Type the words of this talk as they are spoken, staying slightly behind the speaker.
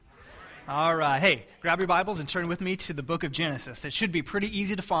All right. Hey, grab your Bibles and turn with me to the book of Genesis. It should be pretty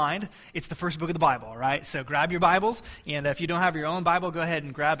easy to find. It's the first book of the Bible, all right? So grab your Bibles, and if you don't have your own Bible, go ahead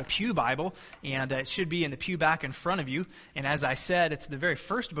and grab a pew Bible, and it should be in the pew back in front of you. And as I said, it's the very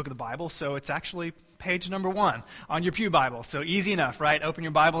first book of the Bible, so it's actually page number 1 on your pew Bible. So easy enough, right? Open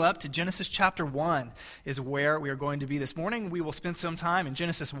your Bible up to Genesis chapter 1 is where we are going to be this morning. We will spend some time in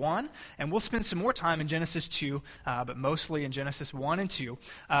Genesis 1, and we'll spend some more time in Genesis 2, but mostly in Genesis 1 and 2.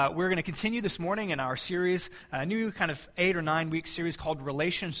 We're going to continue this morning in our series, a new kind of 8 or 9 week series called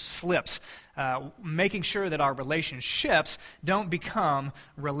Relationslips, making sure that our relationships don't become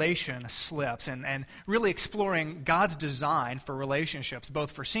relation slips, and really exploring God's design for relationships,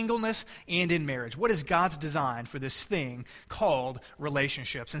 both for singleness and in marriage. What is God's design for this thing called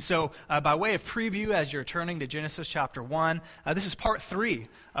relationships? And so, by way of preview, as you're turning to Genesis chapter 1, this is part 3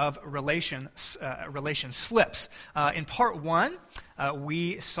 of relation slips. In part 1,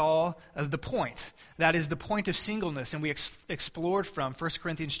 we saw the point. That is the point of singleness, and we explored from 1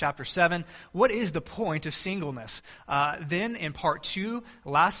 Corinthians chapter 7, what is the point of singleness? Then in part 2,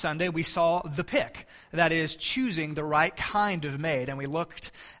 last Sunday, we saw the pick. That is choosing the right kind of mate, and we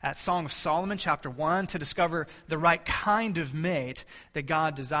looked at Song of Solomon chapter 1 to discover the right kind of mate that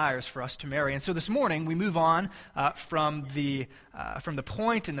God desires for us to marry. And so this morning, we move on from the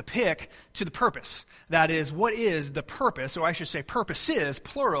point and the pick to the purpose. That is, what is the purpose, or I should say purposes,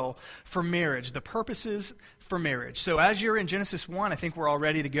 plural, for marriage. The purposes for marriage. So as you're in Genesis 1, I think we're all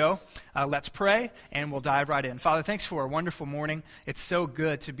ready to go. Let's pray, and we'll dive right in. Father, thanks for a wonderful morning. It's so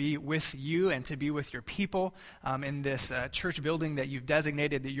good to be with you and to be with your people in this church building that you've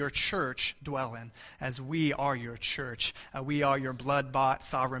designated that your church dwell in, as we are your church. We are your blood-bought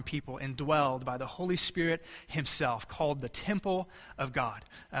sovereign people, indwelled by the Holy Spirit himself, called the temple of God.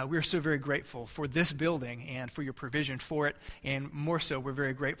 We're so very grateful for this building and for your provision for it, and more so, we're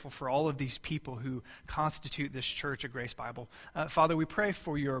very grateful for all of these people who constitute this church of Grace Bible. Father, we pray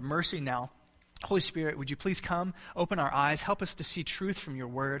for your mercy now. Holy Spirit, would you please come, open our eyes, help us to see truth from your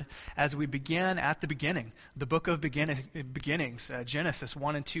word as we begin at the beginning, the book of beginnings, Genesis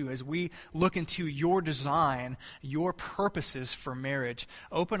 1 and 2, as we look into your design, your purposes for marriage.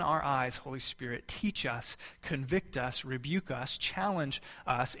 Open our eyes, Holy Spirit. Teach us, convict us, rebuke us, challenge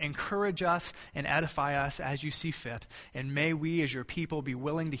us, encourage us, and edify us as you see fit. And may we as your people be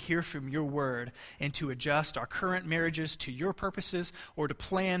willing to hear from your word and to adjust our current marriages to your purposes or to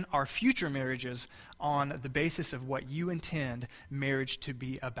plan our future marriages on the basis of what you intend marriage to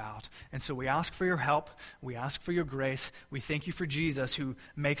be about. And so we ask for your help. We ask for your grace. We thank you for Jesus, who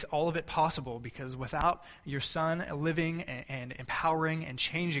makes all of it possible, because without your Son living and empowering and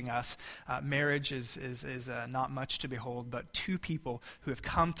changing us, marriage is not much to behold, but two people who have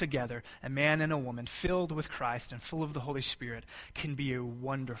come together, a man and a woman filled with Christ and full of the Holy Spirit, can be a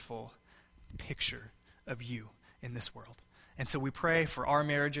wonderful picture of you in this world. And so we pray for our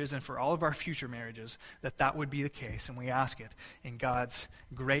marriages and for all of our future marriages that would be the case. And we ask it in God's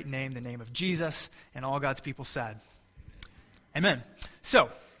great name, the name of Jesus, and all God's people said. Amen. So,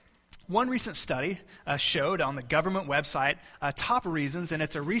 one recent study showed on the government website top reasons, and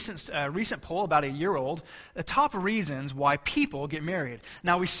it's a recent poll, about a year old, the top reasons why people get married.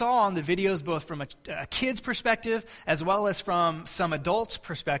 Now, we saw on the videos, both from a kid's perspective as well as from some adults'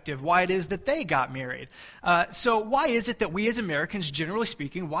 perspective, why it is that they got married. So why is it that we as Americans, generally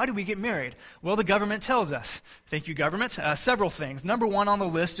speaking, why do we get married? Well, the government tells us. Thank you, government. Several things. Number 1 on the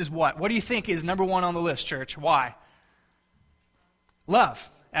list is what? What do you think is number 1 on the list, church? Why? Love.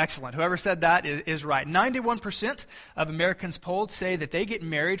 Excellent. Whoever said that is right. 91% of Americans polled say that they get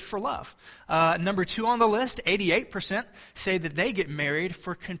married for love. Number 2 on the list, 88% say that they get married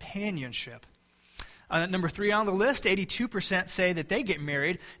for companionship. Number 3 on the list, 82% say that they get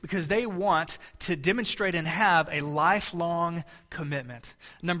married because they want to demonstrate and have a lifelong commitment.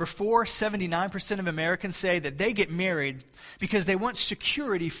 Number 4, 79% of Americans say that they get married because they want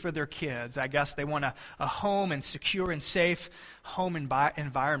security for their kids. I guess they want a home and secure and safe home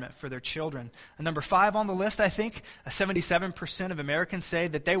environment for their children. And number 5 on the list, I think, 77% of Americans say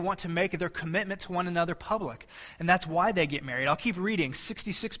that they want to make their commitment to one another public. And that's why they get married. I'll keep reading.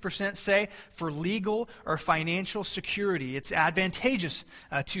 66% say for legal or financial security. It's advantageous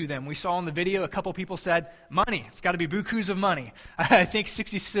to them. We saw in the video a couple people said money. It's got to be bukus of money. I think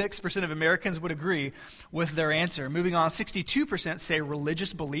 66% of Americans would agree with their answer. Moving on, 62% say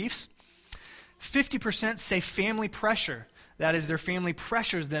religious beliefs. 50% say family pressure. That is, their family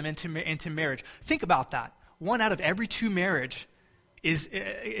pressures them into marriage. Think about that. 1 out of every 2 marriage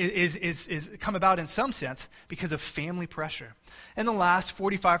is come about in some sense because of family pressure. And the last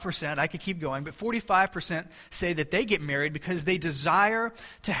 45%, I could keep going, but 45% say that they get married because they desire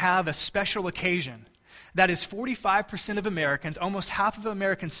to have a special occasion. That is 45% of Americans, almost half of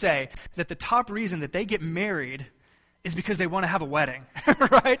Americans say that the top reason that they get married is because they want to have a wedding,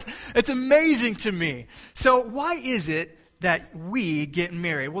 right? It's amazing to me. So why is it that we get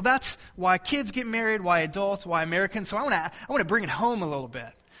married? Well, that's why kids get married, why adults, why Americans. So I want to bring it home a little bit.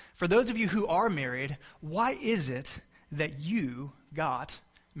 For those of you who are married, why is it that you got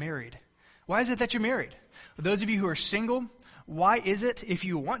married? Why is it that you're married? For those of you who are single, why is it, if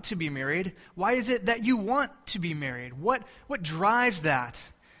you want to be married, why is it that you want to be married? What drives that?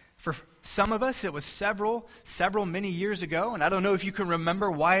 For some of us, it was several many years ago, and I don't know if you can remember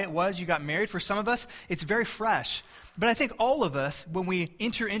why it was you got married. For some of us, it's very fresh. But I think all of us, when we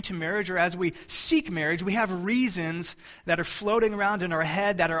enter into marriage or as we seek marriage, we have reasons that are floating around in our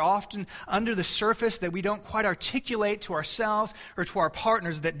head that are often under the surface that we don't quite articulate to ourselves or to our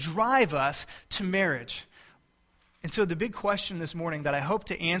partners that drive us to marriage. And so the big question this morning that I hope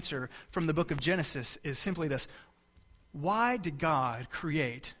to answer from the book of Genesis is simply this: why did God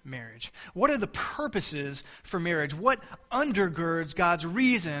create marriage? What are the purposes for marriage? What undergirds God's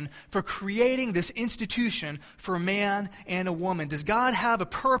reason for creating this institution for a man and a woman? Does God have a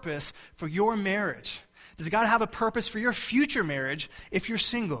purpose for your marriage? Does God have a purpose for your future marriage if you're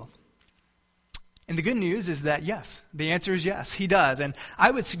single? And the good news is that yes, the answer is yes, he does. And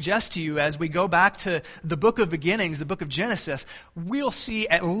I would suggest to you, as we go back to the book of beginnings, the book of Genesis, we'll see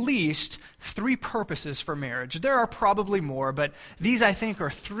at least 3 purposes for marriage. There are probably more, but these, I think,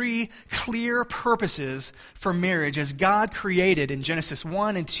 are 3 clear purposes for marriage as God created in Genesis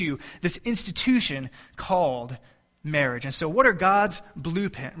 1 and 2 this institution called marriage. And so what are God's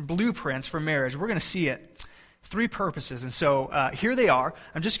blueprints for marriage? We're going to see it. 3 purposes, and so here they are.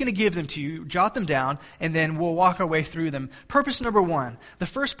 I'm just going to give them to you, jot them down, and then we'll walk our way through them. Purpose number 1, the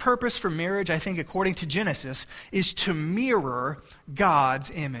first purpose for marriage, I think, according to Genesis, is to mirror God's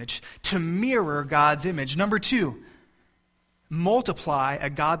image. To mirror God's image. Number 2, multiply a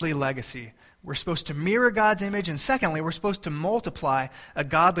godly legacy. We're supposed to mirror God's image, and secondly, we're supposed to multiply a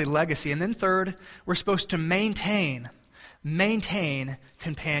godly legacy. And then third, we're supposed to maintain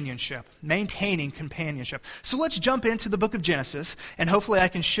companionship. Maintaining companionship. So let's jump into the book of Genesis, and hopefully I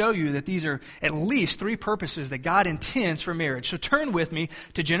can show you that these are at least 3 purposes that God intends for marriage. So turn with me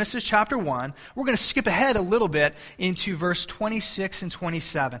to Genesis chapter 1. We're going to skip ahead a little bit into verse 26 and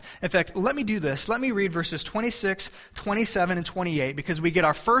 27. In fact, let me do this. Let me read verses 26, 27, and 28, because we get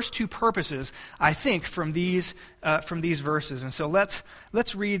our first 2 purposes, I think, from these verses. And so let's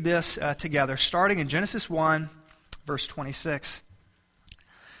read this together, starting in Genesis 1, verse 26.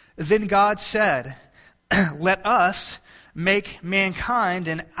 Then God said, "Let us make mankind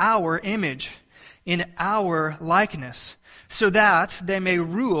in our image, in our likeness, so that they may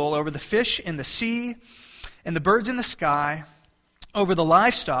rule over the fish in the sea, and the birds in the sky, over the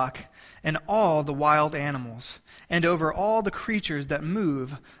livestock, and all the wild animals, and over all the creatures that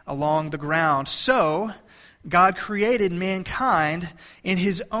move along the ground." So God created mankind in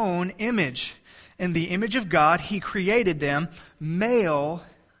his own image. In the image of God, he created them, male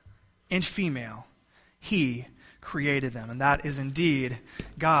and female. He created them. And that is indeed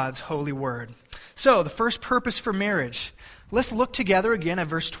God's holy word. So, the first purpose for marriage. Let's look together again at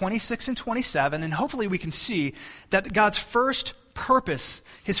verse 26 and 27, and hopefully we can see that God's first purpose,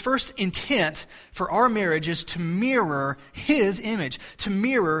 his first intent for our marriage is to mirror his image, to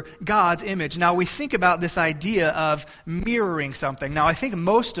mirror God's image. Now, we think about this idea of mirroring something. Now, I think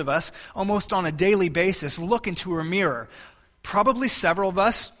most of us, almost on a daily basis, look into a mirror. Probably several of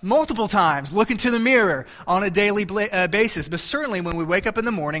us, multiple times, look into the mirror on a daily basis. But certainly when we wake up in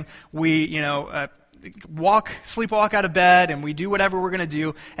the morning, we, sleepwalk out of bed, and we do whatever we're going to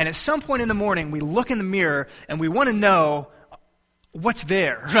do. And at some point in the morning, we look in the mirror, and we want to know what's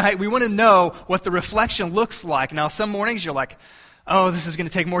there, right? We want to know what the reflection looks like. Now, some mornings you're like, oh, this is going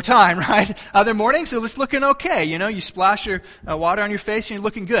to take more time, right? Other mornings, it's looking okay. You splash your water on your face and you're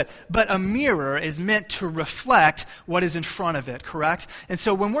looking good. But a mirror is meant to reflect what is in front of it, correct? And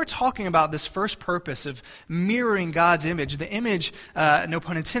so when we're talking about this first purpose of mirroring God's image, the image, no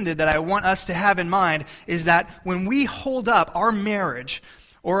pun intended, that I want us to have in mind is that when we hold up our marriage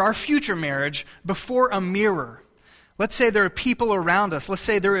or our future marriage before a mirror, let's say there are people around us. Let's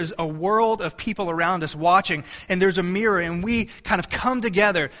say there is a world of people around us watching, and there's a mirror, and we kind of come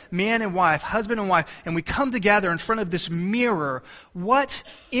together, man and wife, husband and wife, and we come together in front of this mirror. What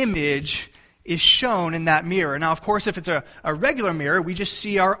image is shown in that mirror. Now, of course, if it's a regular mirror, we just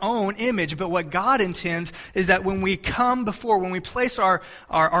see our own image. But what God intends is that when we place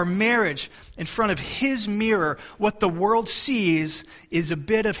our marriage in front of His mirror, what the world sees is a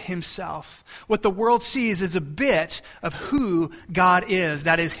bit of Himself. What the world sees is a bit of who God is.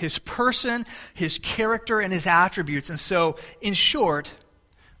 That is His person, His character, and His attributes. And so, in short,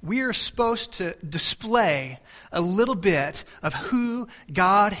 we are supposed to display a little bit of who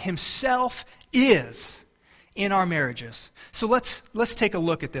God Himself is in our marriages. So let's take a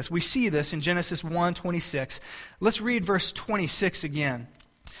look at this. We see this in Genesis 1:26. Let's read verse 26 again.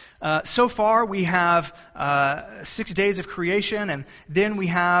 So far, we have 6 days of creation, and then we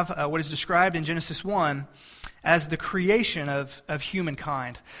have what is described in Genesis 1 as the creation of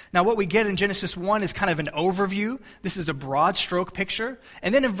humankind. Now, what we get in Genesis 1 is kind of an overview. This is a broad stroke picture.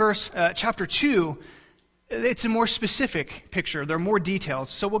 And then in chapter 2, it's a more specific picture. There are more details,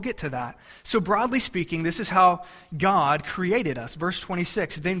 so we'll get to that. So broadly speaking, this is how God created us. Verse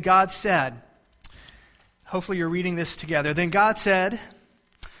 26, then God said, hopefully you're reading this together. Then God said,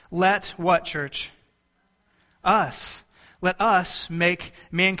 let what, church? Us. Let us make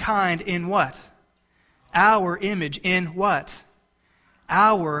mankind in what? Our image, in what?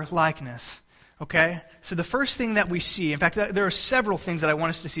 Our likeness. Okay? So the first thing that we see, in fact, there are several things that I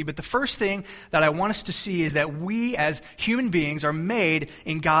want us to see, but the first thing that I want us to see is that we as human beings are made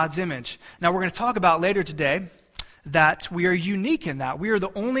in God's image. Now, we're going to talk about later today that we are unique in that. We are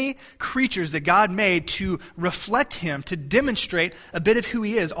the only creatures that God made to reflect Him, to demonstrate a bit of who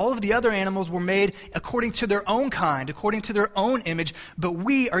He is. All of the other animals were made according to their own kind, according to their own image, but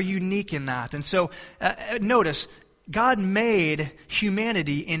we are unique in that. And so, notice, God made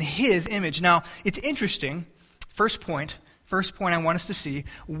humanity in His image. Now, it's interesting, first point I want us to see,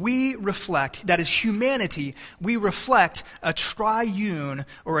 we reflect, that is humanity, we reflect a triune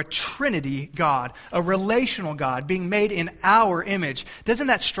or a trinity God, a relational God being made in our image. Doesn't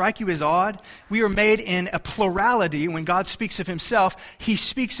that strike you as odd? We are made in a plurality. When God speaks of Himself, He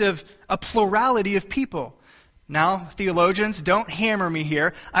speaks of a plurality of people. Now, theologians, don't hammer me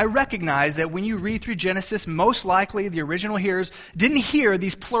here. I recognize that when you read through Genesis, most likely the original hearers didn't hear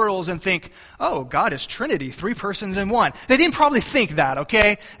these plurals and think, oh, God is Trinity, 3 persons in one. They didn't probably think that,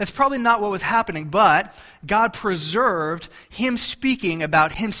 okay? That's probably not what was happening, but God preserved Him speaking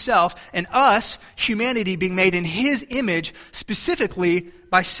about Himself and us, humanity, being made in His image, specifically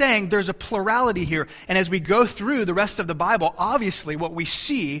by saying there's a plurality here. And as we go through the rest of the Bible, obviously what we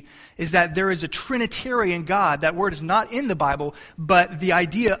see is that there is a Trinitarian God. That word is not in the Bible, but the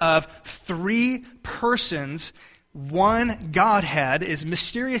idea of 3 persons, one Godhead, as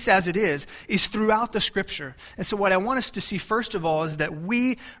mysterious as it is throughout the Scripture. And so what I want us to see first of all is that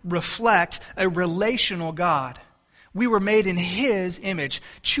we reflect a relational God. We were made in His image.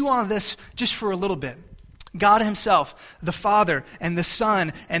 Chew on this just for a little bit. God Himself, the Father and the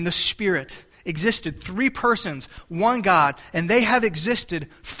Son and the Spirit, existed 3 persons, one God, and they have existed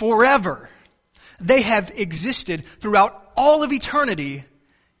forever. They have existed throughout all of eternity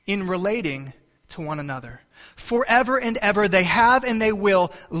in relating to one another. Forever and ever they have and they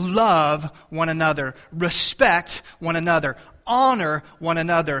will love one another, respect one another, honor one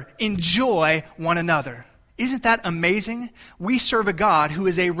another, enjoy one another. Isn't that amazing? We serve a God who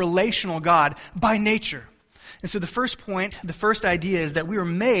is a relational God by nature. And so the first point, the first idea is that we were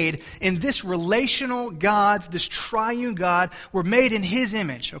made in this relational God, this triune God. We're made in His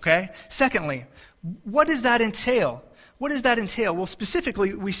image, okay? Secondly, what does that entail? What does that entail? Well,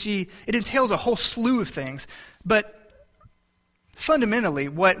 specifically, we see it entails a whole slew of things. But fundamentally,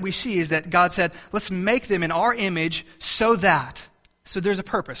 what we see is that God said, let's make them in our image so that. So there's a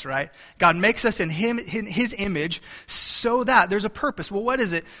purpose, right? God makes us in His image so that there's a purpose. Well, what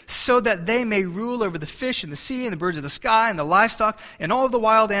is it? So that they may rule over the fish in the sea and the birds of the sky and the livestock and all of the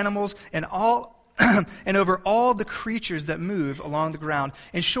wild animals and and over all the creatures that move along the ground.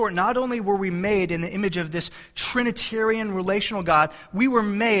 In short, not only were we made in the image of this Trinitarian relational God, we were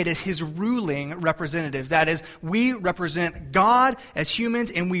made as His ruling representatives. That is, we represent God as humans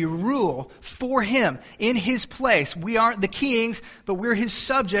and we rule for Him in His place. We aren't the kings, but we're His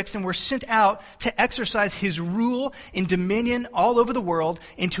subjects and we're sent out to exercise His rule and dominion all over the world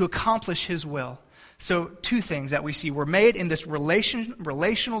and to accomplish His will. So 2 things that we see. We're made in this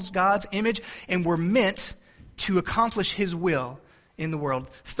relational God's image, and we're meant to accomplish His will in the world.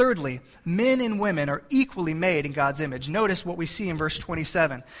 Thirdly, men and women are equally made in God's image. Notice what we see in verse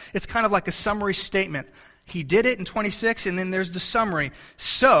 27. It's kind of like a summary statement. He did it in 26, and then there's the summary.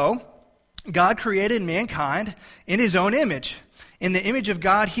 So, God created mankind in His own image. In the image of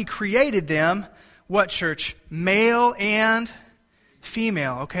God, He created them, what, church? Male and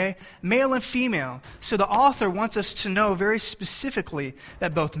female, okay? Male and female. So the author wants us to know very specifically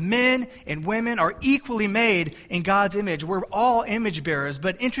that both men and women are equally made in God's image. We're all image bearers.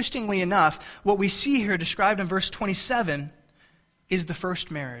 But interestingly enough, what we see here described in verse 27 is the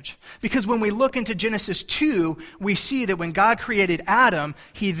first marriage. Because when we look into Genesis 2, we see that when God created Adam,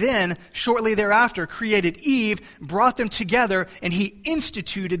 he then, shortly thereafter, created Eve, brought them together, and he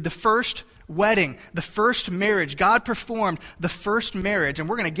instituted the first wedding, the first marriage. God performed the first marriage, and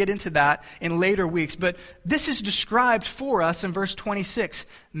we're going to get into that in later weeks. But this is described for us in verse 26.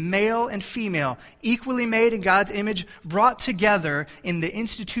 Male and female, equally made in God's image, brought together in the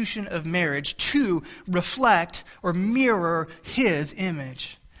institution of marriage to reflect or mirror his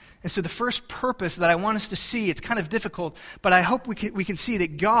image. And so the first purpose that I want us to see, it's kind of difficult, but I hope we can see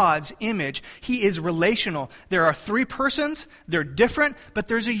that God's image, he is relational. There are three persons, they're different, but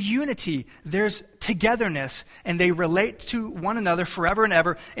there's a unity, there's togetherness, and they relate to one another forever and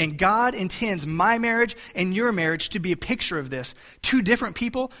ever. And God intends my marriage and your marriage to be a picture of this. Two different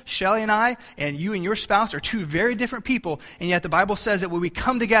people, Shelly and I, and you and your spouse are two very different people, and yet the Bible says that when we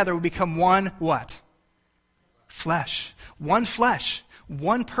come together, we become one what? Flesh. One flesh.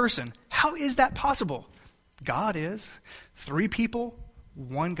 One person. How is that possible? God is. Three people,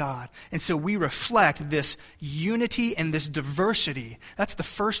 one God. And so we reflect this unity and this diversity. That's the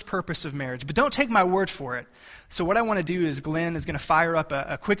first purpose of marriage. But don't take my word for it. So what I want to do is Glenn is going to fire up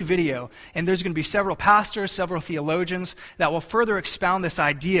a quick video, and there's going to be several pastors, several theologians that will further expound this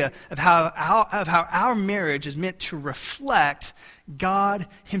idea of how our marriage is meant to reflect God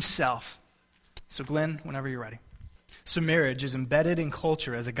himself. So Glenn, whenever you're ready. So marriage is embedded in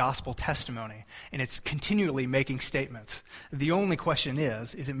culture as a gospel testimony, and it's continually making statements. The only question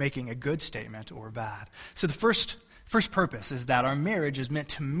is it making a good statement or bad? So the first purpose is that our marriage is meant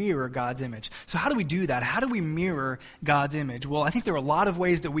to mirror God's image. So how do we do that? How do we mirror God's image? Well, I think there are a lot of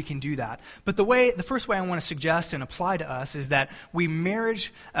ways that we can do that. But the first way I want to suggest and apply to us is that we mirror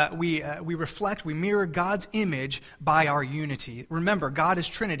God's image by our unity. Remember, God is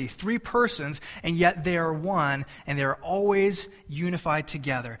Trinity, three persons, and yet they are one, and they are always unified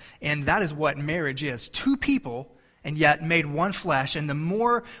together. And that is what marriage is. Two people, and yet made one flesh. And the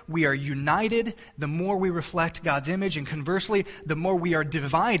more we are united, the more we reflect God's image. And conversely, the more we are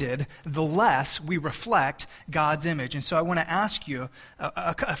divided, the less we reflect God's image. And so I want to ask you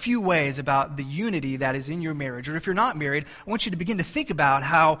a few ways about the unity that is in your marriage. Or if you're not married, I want you to begin to think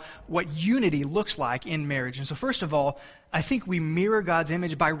about what unity looks like in marriage. And so first of all, I think we mirror God's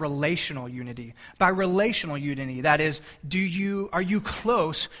image by relational unity. By relational unity, that is, are you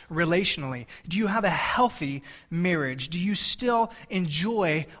close relationally? Do you have a healthy marriage? Do you still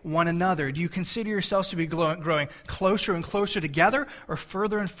enjoy one another? Do you consider yourselves to be growing closer and closer together or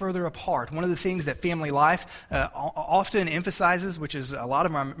further and further apart? One of the things that Family Life often emphasizes, which is a lot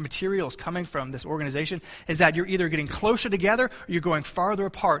of our materials coming from this organization, is that you're either getting closer together or you're going farther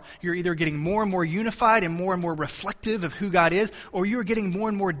apart. You're either getting more and more unified and more reflective of who God is, or you're getting more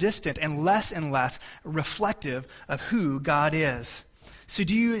and more distant and less reflective of who God is. So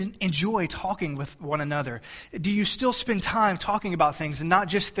do you enjoy talking with one another? Do you still spend time talking about things and not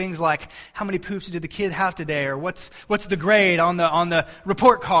just things like how many poops did the kid have today, or what's the grade on the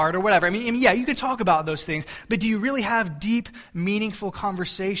report card or whatever? I mean, yeah, you can talk about those things, but do you really have deep, meaningful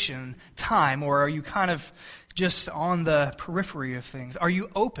conversation time, or are you kind of just on the periphery of things? Are you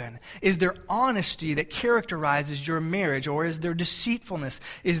open? Is there honesty that characterizes your marriage, or is there deceitfulness?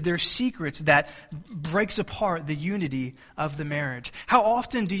 Is there secrets that breaks apart the unity of the marriage? How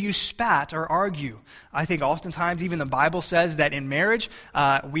often do you spat or argue? I think oftentimes even the Bible says that in marriage,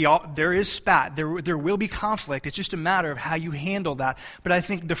 there is spat. There will be conflict. It's just a matter of how you handle that. But I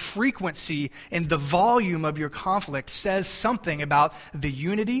think the frequency and the volume of your conflict says something about the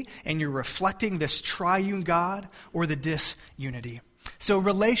unity, and you're reflecting this triune God or the disunity. So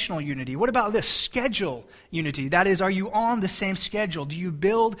relational unity. What about this? Schedule unity. That is, are you on the same schedule? Do you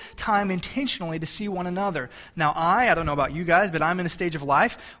build time intentionally to see one another? Now I don't know about you guys, but I'm in a stage of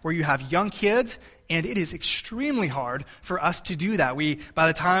life where you have young kids, and it is extremely hard for us to do that. By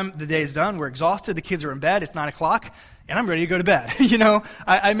the time the day is done, we're exhausted, the kids are in bed, it's 9 o'clock, and I'm ready to go to bed.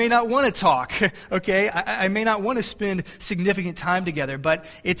 I may not want to talk, okay? I may not want to spend significant time together, but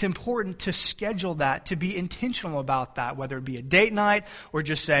it's important to schedule that, to be intentional about that, whether it be a date night or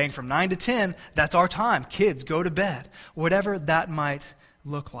just saying from 9 to 10, that's our time. Kids, go to bed. Whatever that might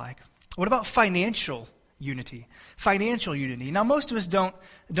look like. What about financial unity, financial unity. Now, most of us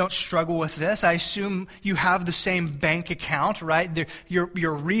don't struggle with this. I assume you have the same bank account, right?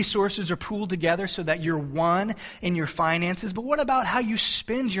 Your resources are pooled together so that you're one in your finances. But what about how you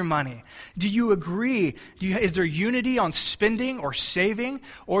spend your money? Do you agree? Is there unity on spending or saving?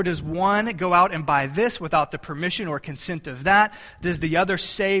 Or does one go out and buy this without the permission or consent of that? Does the other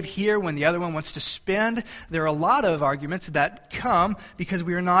save here when the other one wants to spend? There are a lot of arguments that come because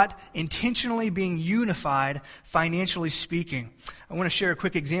we are not intentionally being unified financially speaking. I want to share a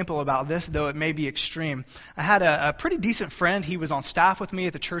quick example about this, though it may be extreme. I had a pretty decent friend. He was on staff with me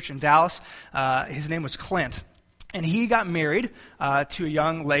at the church in Dallas. His name was Clint. And he got married to a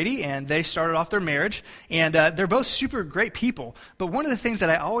young lady, and they started off their marriage. And they're both super great people. But one of the things that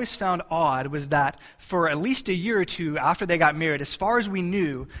I always found odd was that for at least a year or two after they got married, as far as we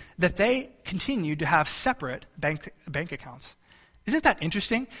knew, that they continued to have separate bank accounts. Isn't that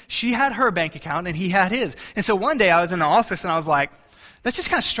interesting? She had her bank account and he had his. And so one day I was in the office and I was like, that just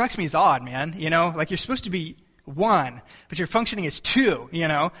kind of strikes me as odd, man. You know, like you're supposed to be one, but you're functioning as two, you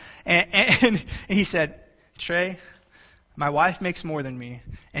know. And he said, Trey, my wife makes more than me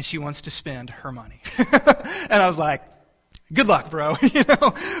and she wants to spend her money. And I was like, good luck, bro. You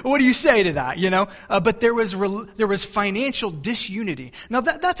know, what do you say to that? You know, but there was financial disunity. Now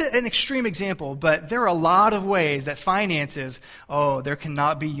that's an extreme example, but there are a lot of ways that finances. There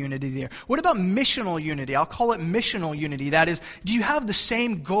cannot be unity there. What about missional unity? I'll call it missional unity. That is, do you have the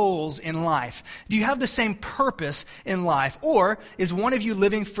same goals in life? Do you have the same purpose in life, or is one of you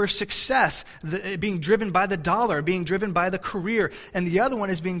living for success, being driven by the dollar, being driven by the career, and the other one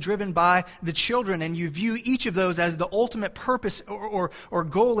is being driven by the children? And you view each of those as the ultimate purpose or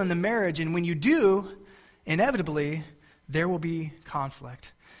goal in the marriage, and when you do, inevitably, there will be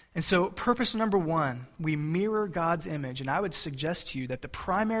conflict. And so purpose number one, we mirror God's image, and I would suggest to you that the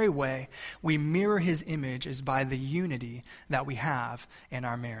primary way we mirror his image is by the unity that we have in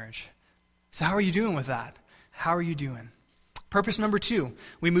our marriage. So how are you doing with that? How are you doing? Purpose number two,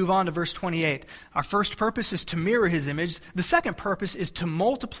 we move on to verse 28. Our first purpose is to mirror his image. The second purpose is to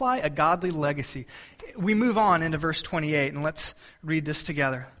multiply a godly legacy. We move on into verse 28, and let's read this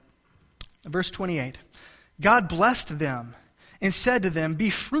together. Verse 28, God blessed them and said to them, be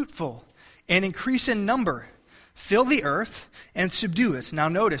fruitful and increase in number. Fill the earth and subdue it. Now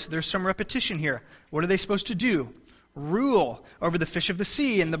notice, there's some repetition here. What are they supposed to do? Rule over the fish of the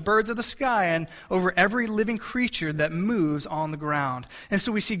sea and the birds of the sky and over every living creature that moves on the ground. And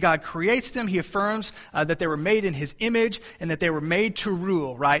so we see God creates them. He affirms that they were made in his image and that they were made to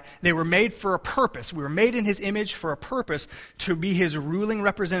rule, right? They were made for a purpose. We were made in his image for a purpose to be his ruling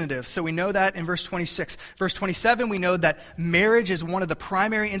representatives. So we know that in verse 26. Verse 27, we know that marriage is one of the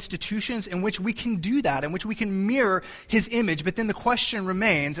primary institutions in which we can do that, in which we can mirror his image. But then the question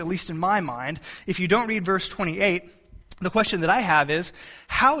remains, at least in my mind, if you don't read verse 28, the question that I have is,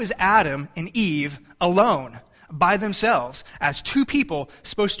 how is Adam and Eve alone by themselves as two people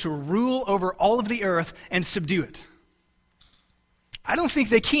supposed to rule over all of the earth and subdue it? I don't think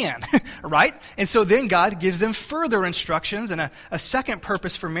they can, right? And so then God gives them further instructions, and a second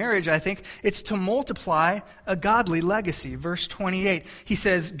purpose for marriage, I think, it's to multiply a godly legacy. Verse 28, he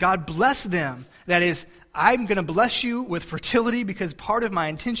says, God bless them. That is, I'm going to bless you with fertility because part of my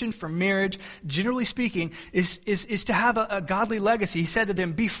intention for marriage, generally speaking, is to have a godly legacy. He said to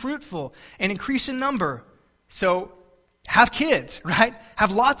them, be fruitful and increase in number. So have kids, right?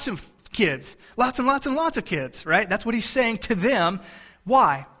 Have lots of kids. Lots and lots and lots of kids, right? That's what he's saying to them.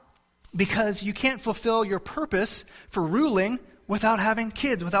 Why? Because you can't fulfill your purpose for ruling without having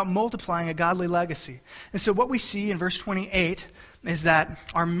kids, without multiplying a godly legacy. And so what we see in verse 28 is that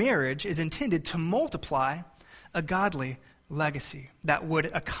our marriage is intended to multiply a godly legacy that would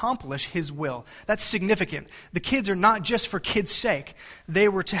accomplish his will. That's significant. The kids are not just for kids' sake. They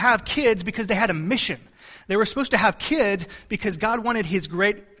were to have kids because they had a mission. They were supposed to have kids because God wanted his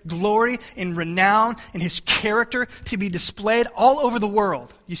great glory and renown and his character to be displayed all over the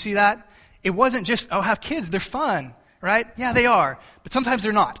world. You see that? It wasn't just, have kids, they're fun. Right? Yeah, they are. But sometimes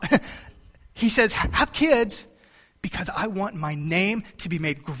they're not. He says, have kids because I want my name to be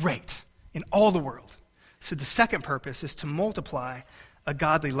made great in all the world. So the second purpose is to multiply a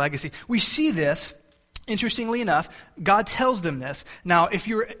godly legacy. We see this, interestingly enough, God tells them this. Now, if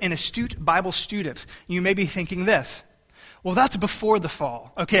you're an astute Bible student, you may be thinking this. Well, that's before the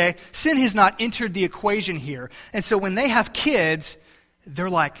fall, okay? Sin has not entered the equation here. And so when they have kids,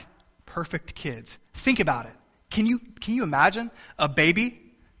 they're like perfect kids. Think about it. Can you imagine a baby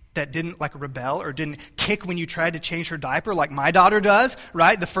that didn't like rebel or didn't kick when you tried to change her diaper like my daughter does,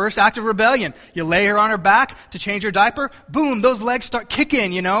 right? The first act of rebellion. You lay her on her back to change her diaper, boom, those legs start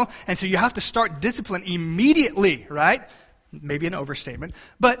kicking, And so you have to start discipline immediately, right? Maybe an overstatement,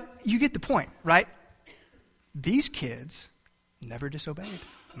 but you get the point, right? These kids never disobeyed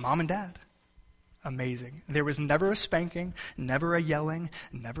mom and dad. Amazing. There was never a spanking, never a yelling,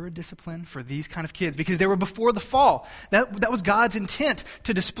 never a discipline for these kind of kids because they were before the fall. That was God's intent,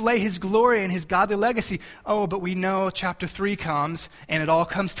 to display his glory and his godly legacy. Oh, but we know chapter 3 comes and it all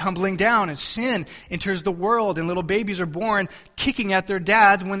comes tumbling down and sin enters the world and little babies are born kicking at their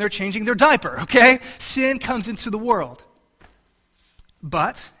dads when they're changing their diaper, okay? Sin comes into the world.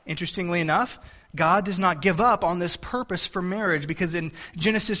 But, interestingly enough, God does not give up on this purpose for marriage because in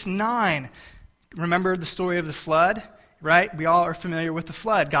Genesis 9, remember the story of the flood, right? We all are familiar with the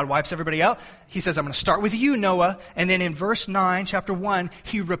flood. God wipes everybody out. He says, I'm going to start with you, Noah. And then in verse 9, chapter 1,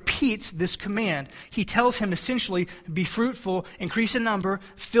 he repeats this command. He tells him essentially, be fruitful, increase in number,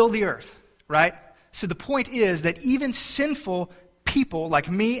 fill the earth, right? So the point is that even sinful people like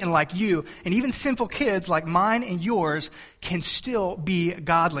me and like you, and even sinful kids like mine and yours, can still be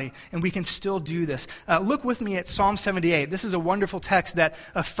godly, and we can still do this. Look with me at Psalm 78. This is a wonderful text that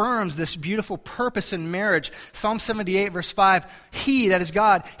affirms this beautiful purpose in marriage. Psalm 78, verse 5, He, that is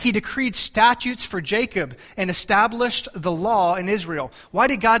God, He decreed statutes for Jacob and established the law in Israel. Why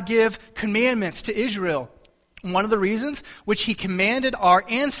did God give commandments to Israel? One of the reasons, which he commanded our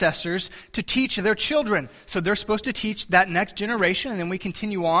ancestors to teach their children. So they're supposed to teach that next generation, and then we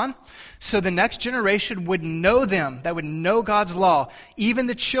continue on. So the next generation would know them, that would know God's law, even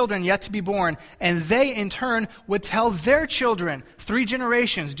the children yet to be born. And they, in turn, would tell their children, 3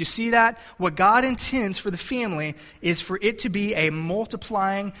 generations. Do you see that? What God intends for the family is for it to be a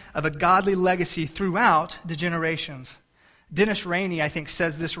multiplying of a godly legacy throughout the generations. Dennis Rainey, I think,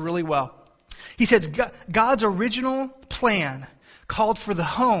 says this really well. He says, God's original plan called for the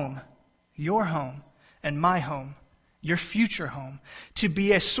home, your home, and my home, your future home, to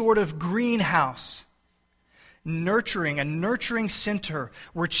be a sort of greenhouse, a nurturing center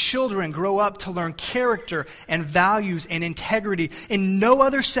where children grow up to learn character and values and integrity. In no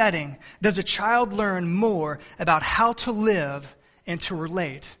other setting does a child learn more about how to live and to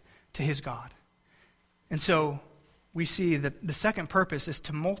relate to his God. And so we see that the second purpose is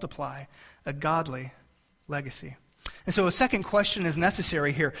to multiply a godly legacy. And so a second question is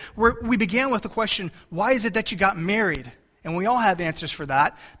necessary here. We began with the question, why is it that you got married? And we all have answers for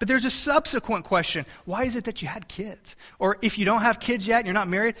that. But there's a subsequent question, why is it that you had kids? Or if you don't have kids yet, you're not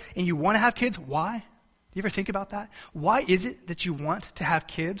married, and you want to have kids, why? Do you ever think about that? Why is it that you want to have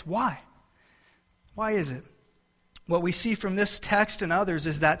kids? Why? Why is it? What we see from this text and others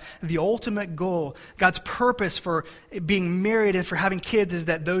is that the ultimate goal, God's purpose for being married and for having kids, is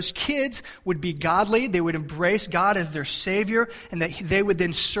that those kids would be godly, they would embrace God as their Savior, and that they would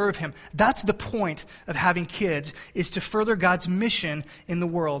then serve Him. That's the point of having kids, is to further God's mission in the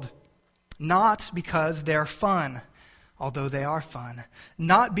world. Not because they're fun, although they are fun.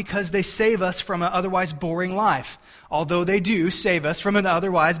 Not because they save us from an otherwise boring life, although they do save us from an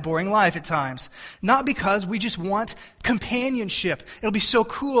otherwise boring life at times. Not because we just want companionship. It'll be so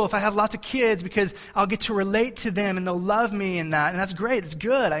cool if I have lots of kids because I'll get to relate to them and they'll love me in that. And that's great. It's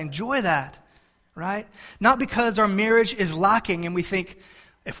good. I enjoy that. Right? Not because our marriage is lacking and we think,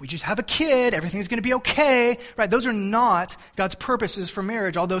 if we just have a kid, everything's going to be okay. Right? Those are not God's purposes for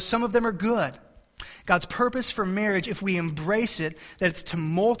marriage, although some of them are good. God's purpose for marriage, if we embrace it, that it's to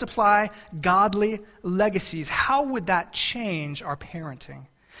multiply godly legacies. How would that change our parenting?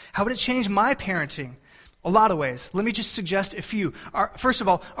 How would it change my parenting? A lot of ways. Let me just suggest a few. First of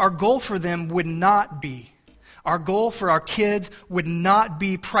all, our goal for them would not be, our goal for our kids would not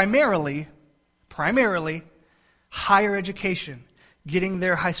be primarily higher education. Getting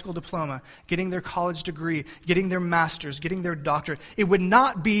their high school diploma, getting their college degree, getting their master's, getting their doctorate. It would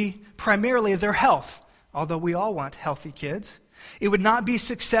not be primarily their health, although we all want healthy kids. It would not be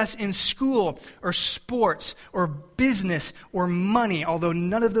success in school or sports or business or money, although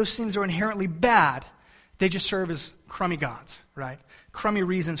none of those things are inherently bad. They just serve as crummy gods, right? Crummy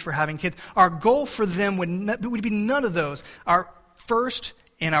reasons for having kids. Our goal for them would be none of those. Our first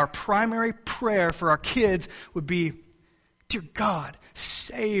and our primary prayer for our kids would be, dear God,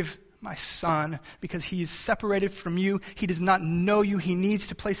 save my son because he is separated from you. He does not know you. He needs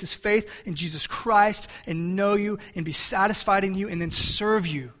to place his faith in Jesus Christ and know you and be satisfied in you and then serve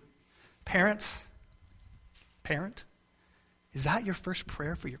you. Parent, is that your first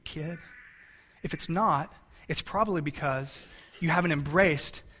prayer for your kid? If it's not, it's probably because you haven't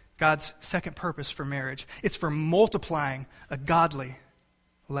embraced God's second purpose for marriage. It's for multiplying a godly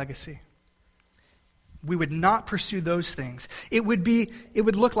legacy. We would not pursue those things. It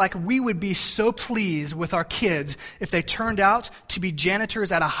would look like we would be so pleased with our kids if they turned out to be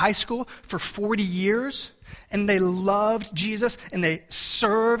janitors at a high school for 40 years and they loved Jesus and they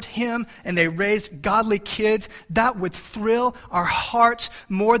served him and they raised godly kids. That would thrill our hearts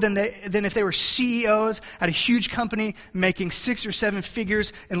more than if they were CEOs at a huge company making 6 or 7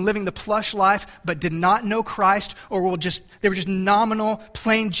 figures and living the plush life but did not know Christ, or they were just nominal,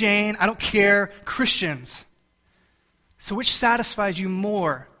 plain Jane, I don't care, Christians. So which satisfies you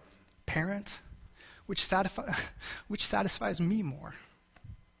more, parent? Which satisfies me more,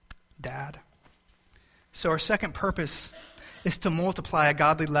 dad? So our second purpose is to multiply a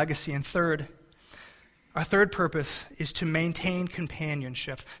godly legacy. And our third purpose is to maintain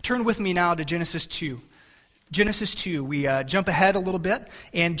companionship. Turn with me now to Genesis 2. Genesis 2, we jump ahead a little bit.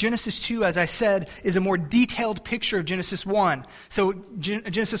 And Genesis 2, as I said, is a more detailed picture of Genesis 1. So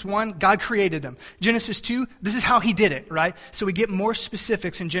Genesis 1, God created them. Genesis 2, this is how he did it, right? So we get more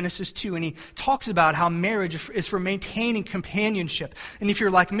specifics in Genesis 2. And he talks about how marriage is for maintaining companionship. And if you're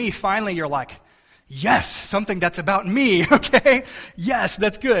like me, finally you're like, yes, something that's about me, okay? Yes,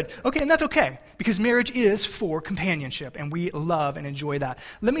 that's good. Okay, and that's okay, because marriage is for companionship, and we love and enjoy that.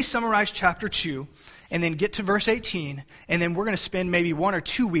 Let me summarize chapter 2, and then get to verse 18, and then we're going to spend maybe 1 or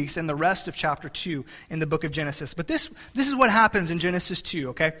 2 weeks in the rest of chapter 2 in the book of Genesis. But this is what happens in Genesis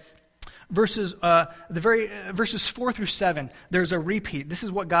 2, okay? Verses 4 through 7, there's a repeat. This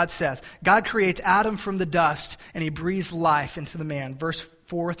is what God says. God creates Adam from the dust, and he breathes life into the man. Verse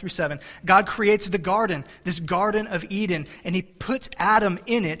 4 through 7. God creates the garden, this Garden of Eden, and he puts Adam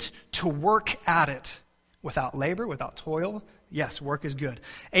in it to work at it without labor, without toil. Yes, work is good.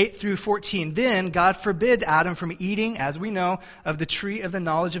 8 through 14. Then God forbids Adam from eating, as we know, of the tree of the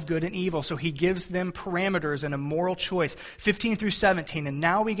knowledge of good and evil. So he gives them parameters and a moral choice. 15 through 17. And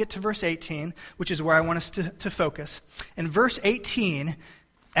now we get to verse 18, which is where I want us to focus. In verse 18,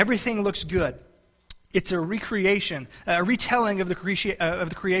 everything looks good. It's a recreation, a retelling of the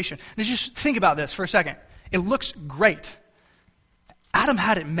creation. Now just think about this for a second. It looks great. Adam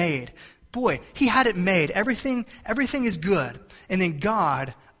had it made. Boy, he had it made. Everything is good. And then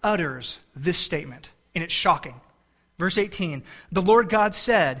God utters this statement, and it's shocking. Verse 18, the Lord God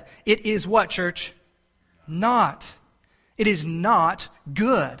said, it is what, church? Not. It is not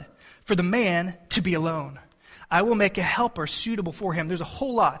good for the man to be alone. I will make a helper suitable for him. There's a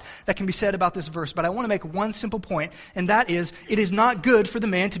whole lot that can be said about this verse, but I want to make one simple point, and that is, it is not good for the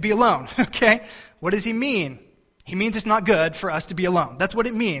man to be alone, okay? What does he mean? He means it's not good for us to be alone. That's what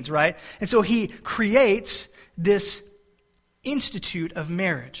it means, right? And so he creates this institute of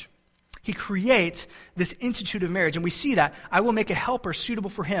marriage. He creates this institute of marriage, and we see that. I will make a helper suitable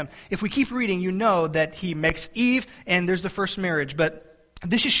for him. If we keep reading, you know that he makes Eve, and there's the first marriage, but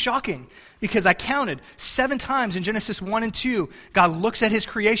this is shocking because I counted 7 times in Genesis 1 and 2. God looks at his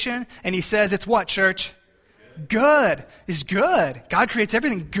creation and he says, it's what, church? Good. It's good. God creates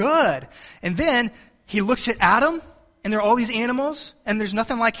everything good. And then he looks at Adam and there are all these animals and there's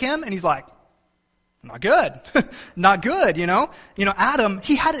nothing like him. And he's like, not good. Not good, you know? You know, Adam,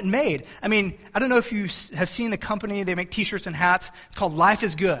 he had it made. I mean, I don't know if you have seen the company. They make t-shirts and hats. It's called Life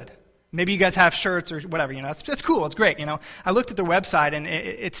is Good. Maybe you guys have shirts or whatever, you know. It's cool. It's great, you know. I looked at their website, and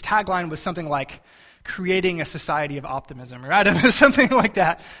its tagline was something like, creating a society of optimism, or I don't know, something like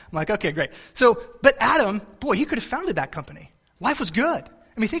that. I'm like, okay, great. So, but Adam, boy, he could have founded that company. Life was good.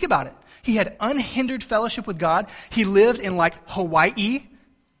 I mean, think about it. He had unhindered fellowship with God. He lived in, like, Hawaii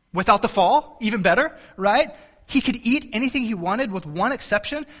without the fall, even better, right? He could eat anything he wanted with one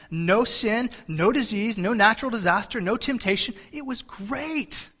exception. No sin, no disease, no natural disaster, no temptation. It was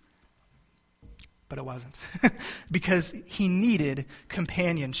great. But it wasn't, because he needed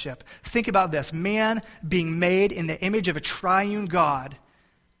companionship. Think about this, man being made in the image of a triune God,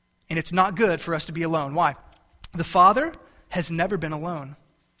 and it's not good for us to be alone. Why? The Father has never been alone.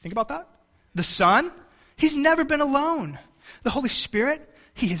 Think about that. The Son, he's never been alone. The Holy Spirit,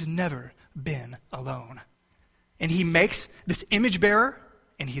 he has never been alone. And he makes this image bearer,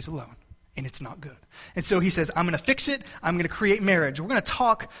 and he's alone. And it's not good. And so he says, I'm going to fix it. I'm going to create marriage. We're going to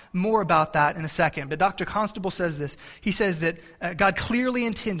talk more about that in a second. But Dr. Constable says this. He says that God clearly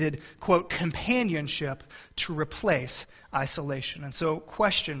intended, quote, companionship to replace isolation. And so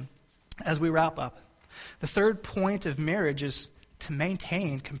question as we wrap up. The third point of marriage is to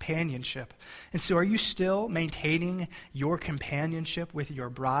maintain companionship. And so are you still maintaining your companionship with your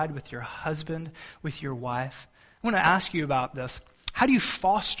bride, with your husband, with your wife? I want to ask you about this. How do you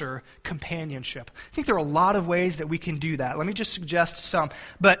foster companionship? I think there are a lot of ways that we can do that. Let me just suggest some.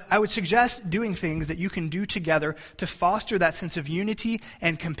 But I would suggest doing things that you can do together to foster that sense of unity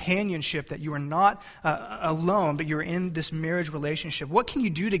and companionship, that you are not alone, but you're in this marriage relationship. What can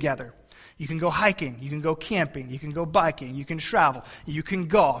you do together? You can go hiking, you can go camping, you can go biking, you can travel, you can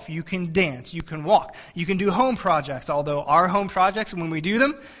golf, you can dance, you can walk, you can do home projects, although our home projects, when we do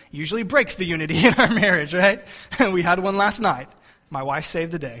them, usually breaks the unity in our marriage, right? We had one last night. My wife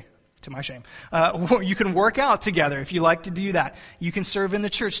saved the day, to my shame. You can work out together if you like to do that. You can serve in the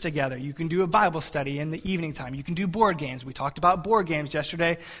church together. You can do a Bible study in the evening time. You can do board games. We talked about board games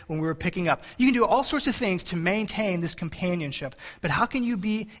yesterday when we were picking up. You can do all sorts of things to maintain this companionship. But how can you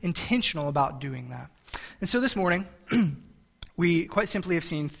be intentional about doing that? And so this morning, we quite simply have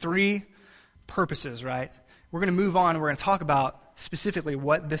seen 3 purposes, right? We're going to move on. We're going to talk about specifically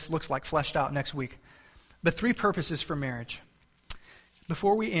what this looks like fleshed out next week. But 3 purposes for marriage.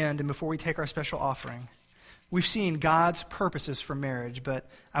 Before we end and before we take our special offering, we've seen God's purposes for marriage, but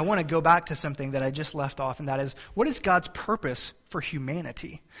I want to go back to something that I just left off, and that is, what is God's purpose for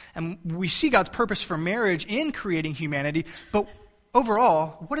humanity? And we see God's purpose for marriage in creating humanity, but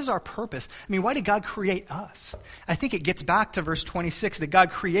overall, what is our purpose? I mean, why did God create us? I think it gets back to verse 26, that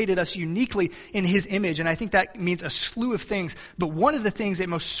God created us uniquely in his image, and I think that means a slew of things, but one of the things it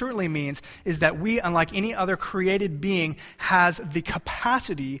most certainly means is that we, unlike any other created being, has the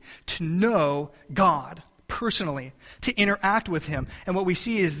capacity to know God personally, to interact with him. And what we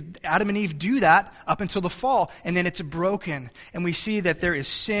see is Adam and Eve do that up until the fall, and then it's broken. And we see that there is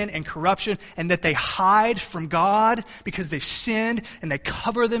sin and corruption, and that they hide from God because they've sinned, and they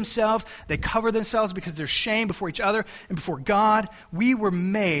cover themselves. They cover themselves because there's shame before each other and before God. We were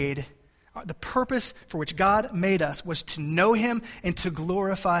made, the purpose for which God made us was to know him and to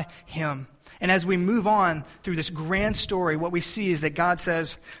glorify him. And as we move on through this grand story, what we see is that God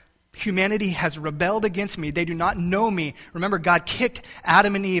says, humanity has rebelled against me. They do not know me. Remember, God kicked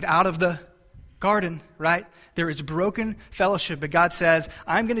Adam and Eve out of the garden, right? There is broken fellowship, but God says,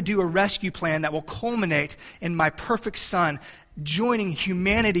 I'm going to do a rescue plan that will culminate in my perfect Son joining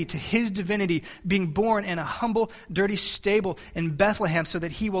humanity to his divinity, being born in a humble, dirty stable in Bethlehem so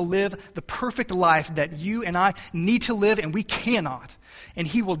that he will live the perfect life that you and I need to live and we cannot. And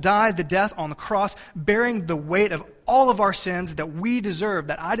he will die the death on the cross, bearing the weight of all of our sins that we deserve,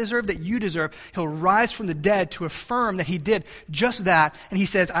 that I deserve, that you deserve. He'll rise from the dead to affirm that he did just that. And he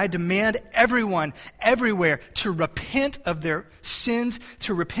says, I demand everyone, everywhere, to repent of their sins,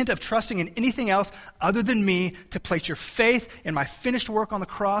 to repent of trusting in anything else other than me, to place your faith in my finished work on the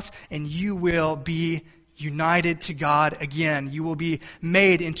cross, and you will be united to God again. You will be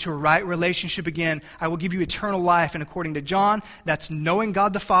made into a right relationship again. I will give you eternal life. And according to John, that's knowing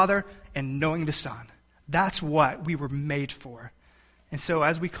God the Father and knowing the Son. That's what we were made for. And so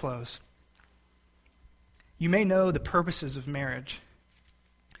as we close, you may know the purposes of marriage,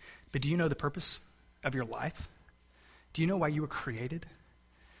 but do you know the purpose of your life? Do you know why you were created?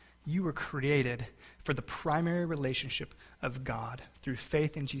 You were created for the primary relationship of God through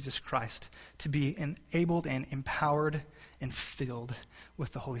faith in Jesus Christ, to be enabled and empowered and filled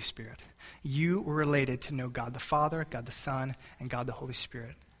with the Holy Spirit. You were related to know God the Father, God the Son, and God the Holy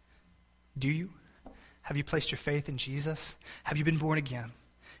Spirit. Do you? Have you placed your faith in Jesus? Have you been born again?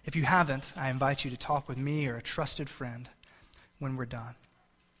 If you haven't, I invite you to talk with me or a trusted friend when we're done.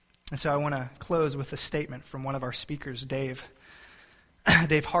 And so I want to close with a statement from one of our speakers, Dave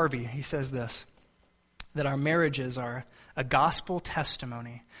Harvey. He says this, that our marriages are a gospel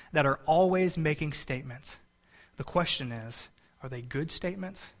testimony that are always making statements. The question is, are they good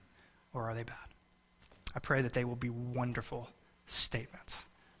statements or are they bad? I pray that they will be wonderful statements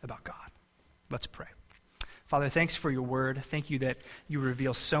about God. Let's pray. Father, thanks for your word. Thank you that you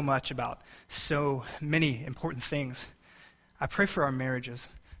reveal so much about so many important things. I pray for our marriages.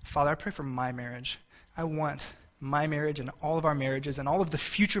 Father, I pray for my marriage. I want my marriage and all of our marriages and all of the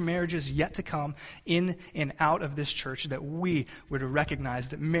future marriages yet to come in and out of this church, that we would recognize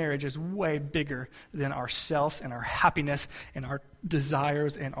that marriage is way bigger than ourselves and our happiness and our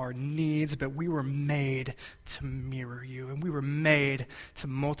desires and our needs, but we were made to mirror you, and we were made to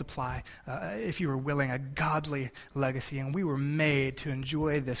multiply, if you were willing, a godly legacy, and we were made to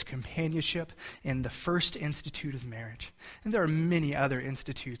enjoy this companionship in the first institute of marriage. And there are many other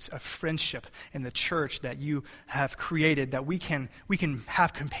institutes of friendship in the church that you have created that we can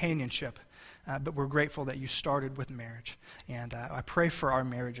have companionship. But we're grateful that you started with marriage. And I pray for our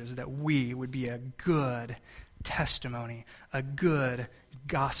marriages that we would be a good testimony, a good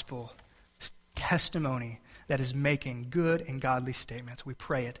gospel testimony that is making good and godly statements. We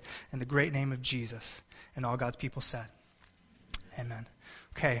pray it in the great name of Jesus. And all God's people said, Amen.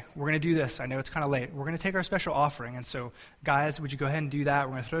 Okay, we're going to do this. I know it's kind of late. We're going to take our special offering. And so, guys, would you go ahead and do that?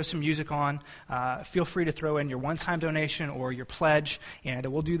 We're going to throw some music on. Feel free to throw in your one-time donation or your pledge. And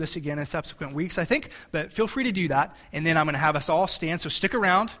we'll do this again in subsequent weeks, I think. But feel free to do that. And then I'm going to have us all stand. So stick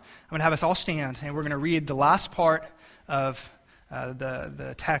around. I'm going to have us all stand. And we're going to read the last part of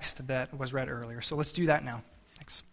the text that was read earlier. So let's do that now.